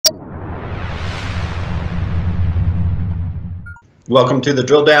Welcome to the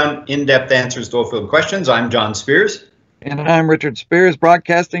Drill Down, in-depth answers to oilfield questions. I'm John Spears. And I'm Richard Spears,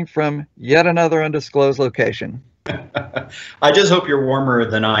 broadcasting from yet another undisclosed location. I just hope you're warmer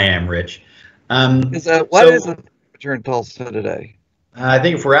than I am, Rich. What is the temperature in Tulsa today? I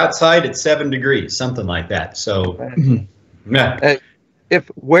think if we're outside, it's 7 degrees, something like that. So, yeah.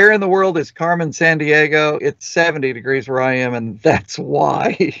 Where in the world is Carmen Sandiego? It's 70 degrees where I am, and that's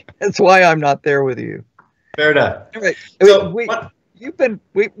why. That's why I'm not there with you. Fair enough. All right. So,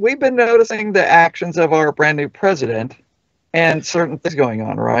 we've been noticing the actions of our brand new president and certain things going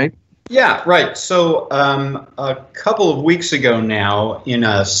on, right? Yeah, right. So a couple of weeks ago now, in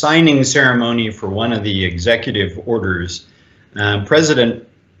a signing ceremony for one of the executive orders, President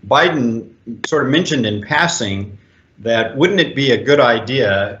Biden sort of mentioned in passing that wouldn't it be a good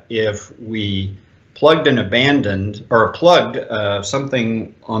idea if we plugged and abandoned, or plugged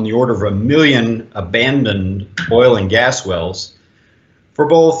something on the order of 1 million abandoned oil and gas wells for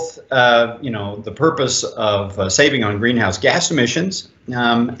both, the purpose of saving on greenhouse gas emissions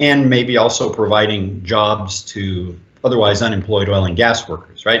and maybe also providing jobs to otherwise unemployed oil and gas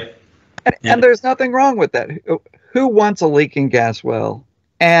workers, right? And there's nothing wrong with that. Who wants a leaking gas well?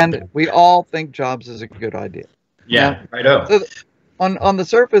 And we all think jobs is a good idea. Yeah, righto. So on the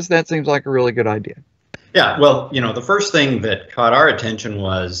surface, that seems like a really good idea. Yeah, well, the first thing that caught our attention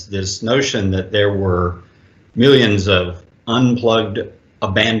was this notion that there were millions of unplugged,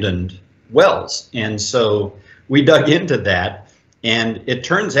 abandoned wells. And so we dug into that, and it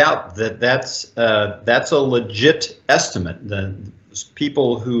turns out that that's a legit estimate. The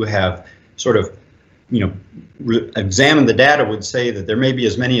people who have sort of, examined the data would say that there may be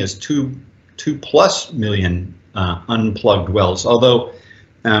as many as 2+ million unplugged wells, although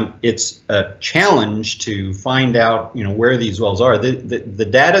it's a challenge to find out, where these wells are. The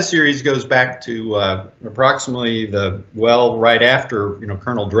data series goes back to approximately the well right after,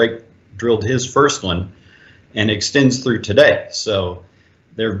 Colonel Drake drilled his first one, and extends through today. So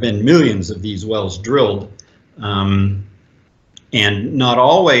there have been millions of these wells drilled, and not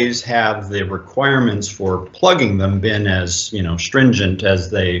always have the requirements for plugging them been as, stringent as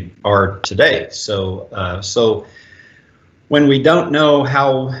they are today. So when we don't know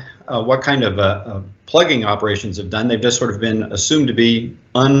how, what kind of plugging operations have done, they've just sort of been assumed to be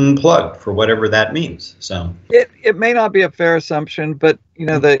unplugged for whatever that means. So it may not be a fair assumption, but in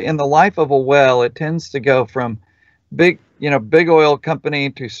the life of a well, it tends to go from big oil company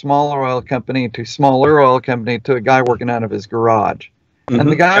to smaller oil company to smaller oil company to a guy working out of his garage. Mm-hmm.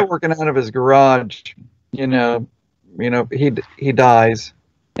 And the guy working out of his garage, he dies,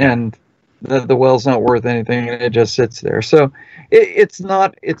 and the well's not worth anything, and it just sits there. So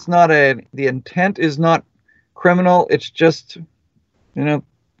the intent is not criminal. It's just,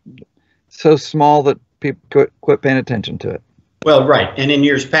 so small that people quit paying attention to it. Well, right. And in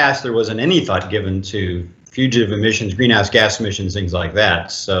years past, there wasn't any thought given to fugitive emissions, greenhouse gas emissions, things like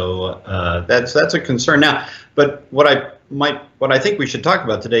that. So that's a concern now. But what I think we should talk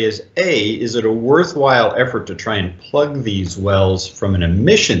about today is is it a worthwhile effort to try and plug these wells from an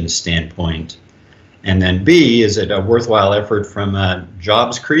emissions standpoint? And then B, is it a worthwhile effort from a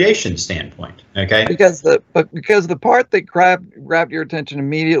jobs creation standpoint? Okay. Because the part that grabbed your attention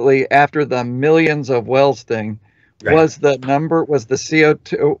immediately after the millions of wells thing, right, was the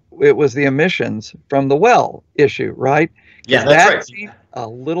CO2. It was the emissions from the well issue, right? Yeah, that's right. Seemed a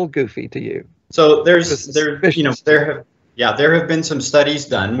little goofy to you. So there have been some studies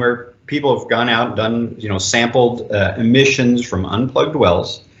done where people have gone out and done, sampled emissions from unplugged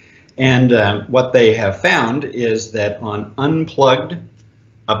wells. And what they have found is that on unplugged,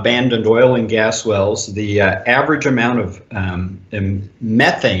 abandoned oil and gas wells, the average amount of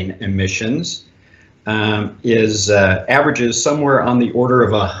methane emissions averages somewhere on the order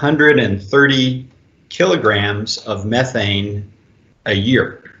of 130 kilograms of methane a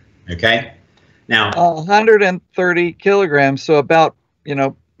year. Okay. Now 130 kilograms, so about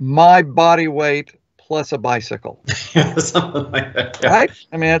my body weight plus a bicycle. Something like that. Yeah. Right?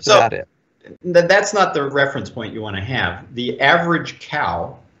 I mean, that's about it. That's not the reference point you want to have. The average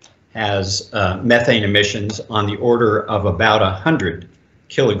cow has methane emissions on the order of about 100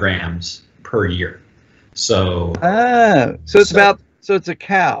 kilograms per year. So it's a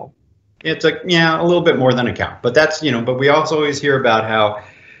cow. It's a little bit more than a cow, but that's but we also always hear about how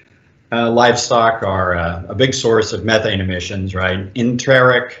livestock are a big source of methane emissions, right?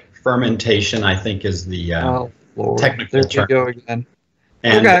 Enteric fermentation, I think, is the technical term. There you go again.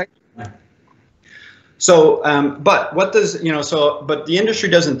 And, okay. So, but what does but the industry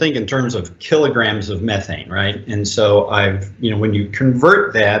doesn't think in terms of kilograms of methane, right? And so when you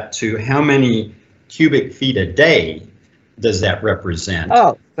convert that to how many cubic feet a day does that represent?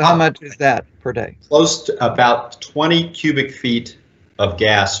 Oh, so how much is that per day? Close to about 20 cubic feet of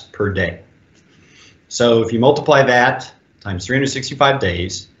gas per day. So if you multiply that times 365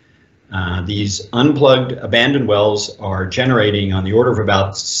 days, these unplugged abandoned wells are generating on the order of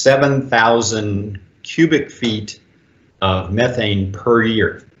about 7,000 cubic feet of methane per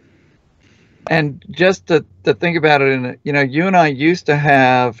year. And just to think about it, you and I used to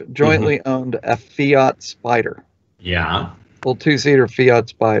have jointly owned a Fiat Spider. Yeah. Little two-seater Fiat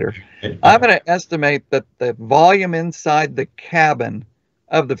Spider. I'm going to estimate that the volume inside the cabin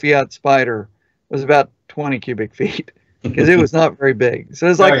of the Fiat Spider was about 20 cubic feet because it was not very big. So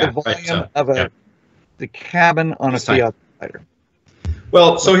it's like the volume of the cabin on a Fiat Spider.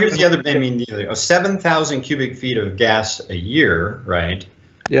 Well, so here's the other thing. I mean, 7,000 cubic feet of gas a year, right?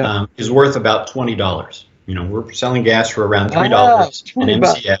 Yeah. Is worth about $20. We're selling gas for around $3 an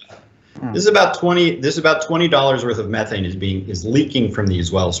MCF. This is about $20 worth of methane is leaking from these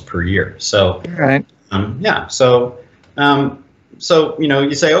wells per year. So right. Yeah. So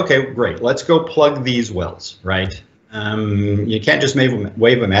you say, okay, great, let's go plug these wells, right? You can't just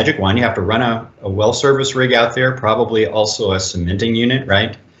wave a magic wand. You have to run a well service rig out there, probably also a cementing unit,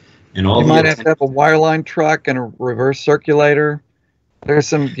 right? And all you might have to have a wireline truck and a reverse circulator. There's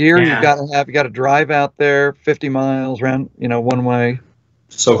some gear you've got to have. You got to drive out there 50 miles around, one way.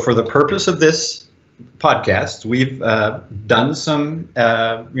 So for the purpose of this podcast, we've done some,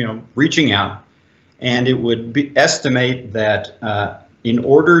 reaching out, and it would estimate that in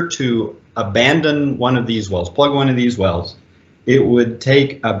order to abandon one of these wells, plug one of these wells, it would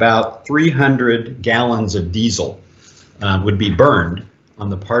take about 300 gallons of diesel would be burned on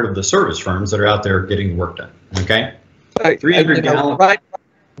the part of the service firms that are out there getting work done. Okay. 300 gallons.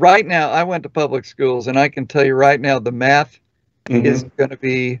 Right now, I went to public schools, and I can tell you right now, the math is going to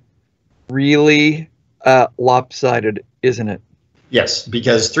be really lopsided, isn't it? Yes,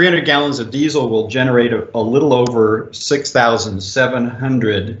 because 300 gallons of diesel will generate a little over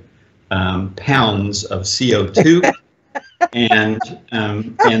 6,700 pounds of CO2, and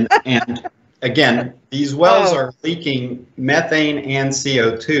again, these wells are leaking methane and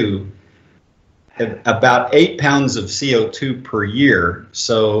CO2. About 8 pounds of CO2 per year.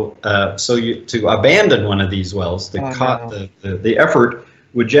 So, to abandon one of these wells, the effort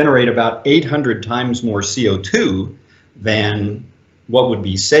would generate about 800 times more CO2 than what would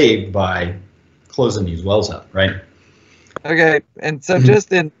be saved by closing these wells up, right? Okay, and so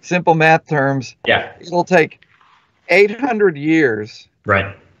just in simple math terms, it'll take 800 years,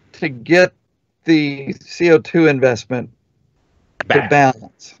 right, to get the CO2 investment to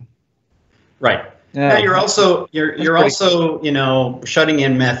balance. Right. Now you're also shutting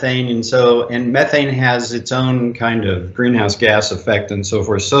in methane, and methane has its own kind of greenhouse gas effect and so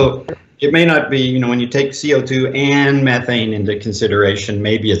forth. So it may not be, when you take CO2 and methane into consideration,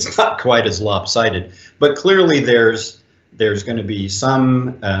 maybe it's not quite as lopsided. But clearly there's going to be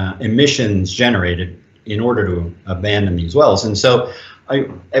some emissions generated in order to abandon these wells. And so I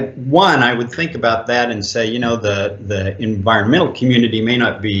would think about that and say, the environmental community may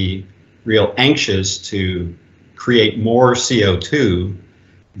not be real anxious to create more CO2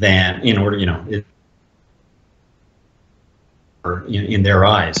 than in their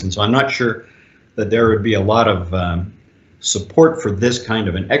eyes. And so I'm not sure that there would be a lot of support for this kind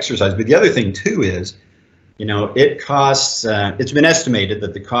of an exercise. But the other thing too is, it costs, it's been estimated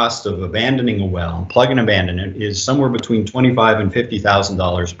that the cost of abandoning a well, plug and abandon it, is somewhere between $25,000 and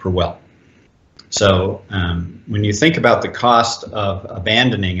 $50,000 per well. So when you think about the cost of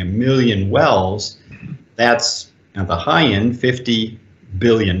abandoning 1 million wells, that's at the high end $50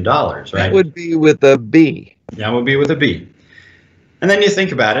 billion, right? That would be with a B. That would be with a B. And then you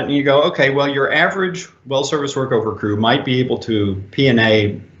think about it and you go, okay, well, your average well service workover crew might be able to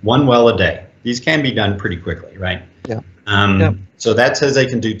P&A 1 well a day. These can be done pretty quickly, right? Yeah. So that says they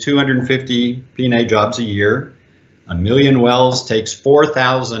can do 250 P&A jobs a year. 1 million wells takes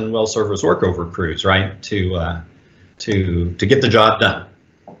 4,000 well service workover crews, right, to get the job done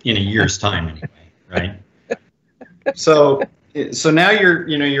in a year's time anyway, right? So now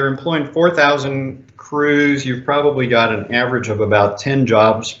you're employing 4,000 crews. You've probably got an average of about 10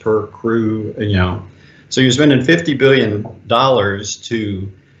 jobs per crew, So you're spending $50 billion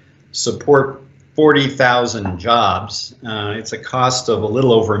to support 40,000 jobs. It's a cost of a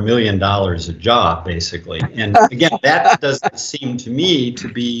little over $1 million a job, basically. And again, that doesn't seem to me to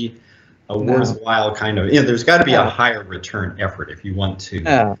be a worthwhile kind of, there's got to be a higher return effort if you want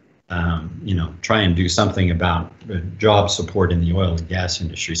to, try and do something about job support in the oil and gas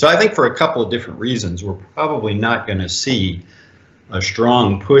industry. So I think for a couple of different reasons, we're probably not going to see a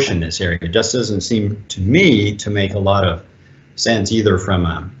strong push in this area. It just doesn't seem to me to make a lot of sense, either from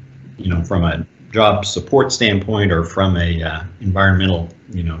a, from a job support standpoint or from a environmental,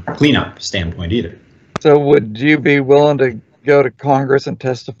 cleanup standpoint either. So would you be willing to go to Congress and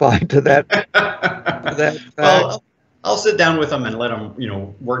testify to that? Well, I'll sit down with them and let them,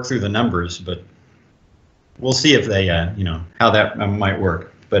 work through the numbers, but we'll see if they, how that might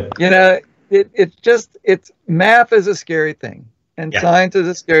work. But it's math is a scary thing, and science is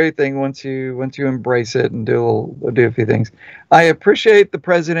a scary thing once you embrace it and do a few things. I appreciate the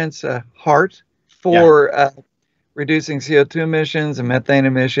president's heart for reducing CO2 emissions and methane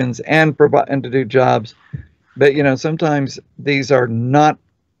emissions and to do jobs, but sometimes these are bad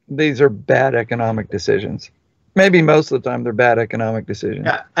economic decisions. Maybe most of the time they're bad economic decisions.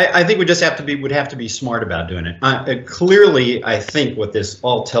 Yeah, I think would have to be smart about doing it. Clearly, I think what this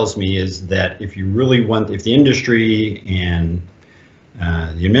all tells me is that if the industry and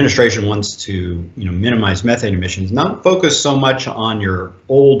the administration wants to, minimize methane emissions, not focus so much on your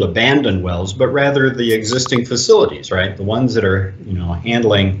old abandoned wells, but rather the existing facilities, right? The ones that are,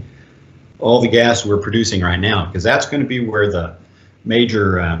 handling all the gas we're producing right now, because that's going to be where the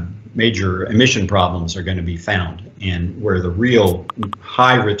major emission problems are going to be found, and where the real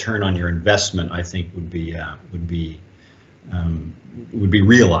high return on your investment, I think, would be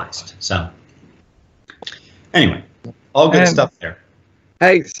realized. So, anyway, all good stuff there.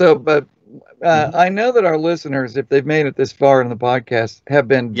 Hey, but I know that our listeners, if they've made it this far in the podcast, have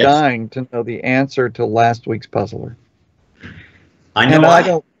been dying to know the answer to last week's puzzler. I know. And I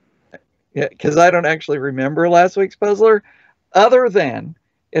don't, because I don't actually remember last week's puzzler, other than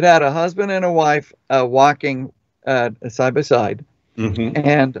it had a husband and a wife walking side by side,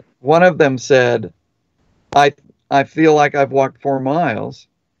 and one of them said, I feel like I've walked 4 miles,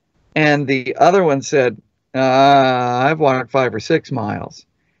 and the other one said, I've walked 5 or 6 miles,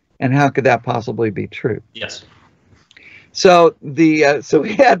 and how could that possibly be true? Yes. So we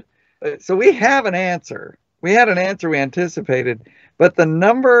have an answer. We had an answer we anticipated, but the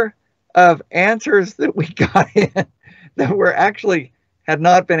number of answers that we got in that were actually had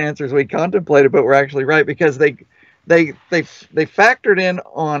not been answers we contemplated, but were actually right, because they factored in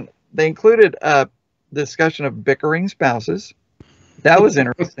on, they included a discussion of bickering spouses. That was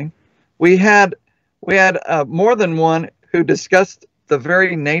interesting. We had more than one who discussed the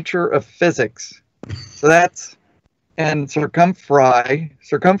very nature of physics. So that's, and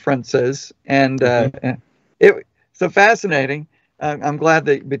circumferences, and it so fascinating. I'm glad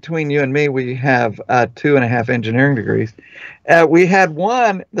that between you and me, we have 2.5 engineering degrees. We had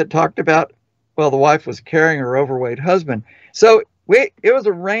one that talked about, well, the wife was carrying her overweight husband. So it was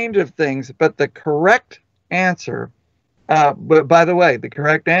a range of things, but the correct answer, but by the way, the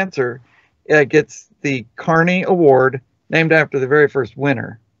correct answer gets the Carney Award, named after the very first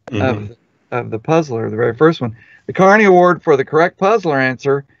winner of the puzzler, the very first one. The Carney Award for the correct puzzler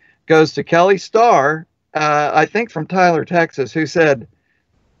answer goes to Kelly Starr, I think from Tyler, Texas, who said,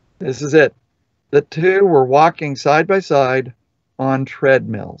 this is it, the two were walking side by side on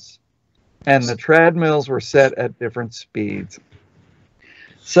treadmills, and the treadmills were set at different speeds.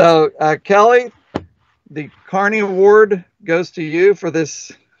 So, Kelly, the Carney Award goes to you for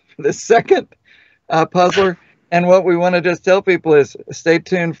this second puzzler. And what we want to just tell people is stay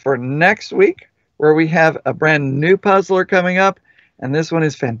tuned for next week, where we have a brand new puzzler coming up, and this one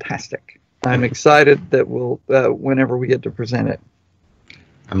is fantastic. I'm excited that we'll whenever we get to present it.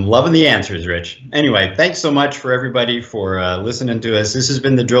 I'm loving the answers, Rich. Anyway, thanks so much for everybody for listening to us. This has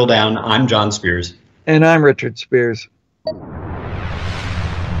been The Drill Down. I'm John Spears. And I'm Richard Spears.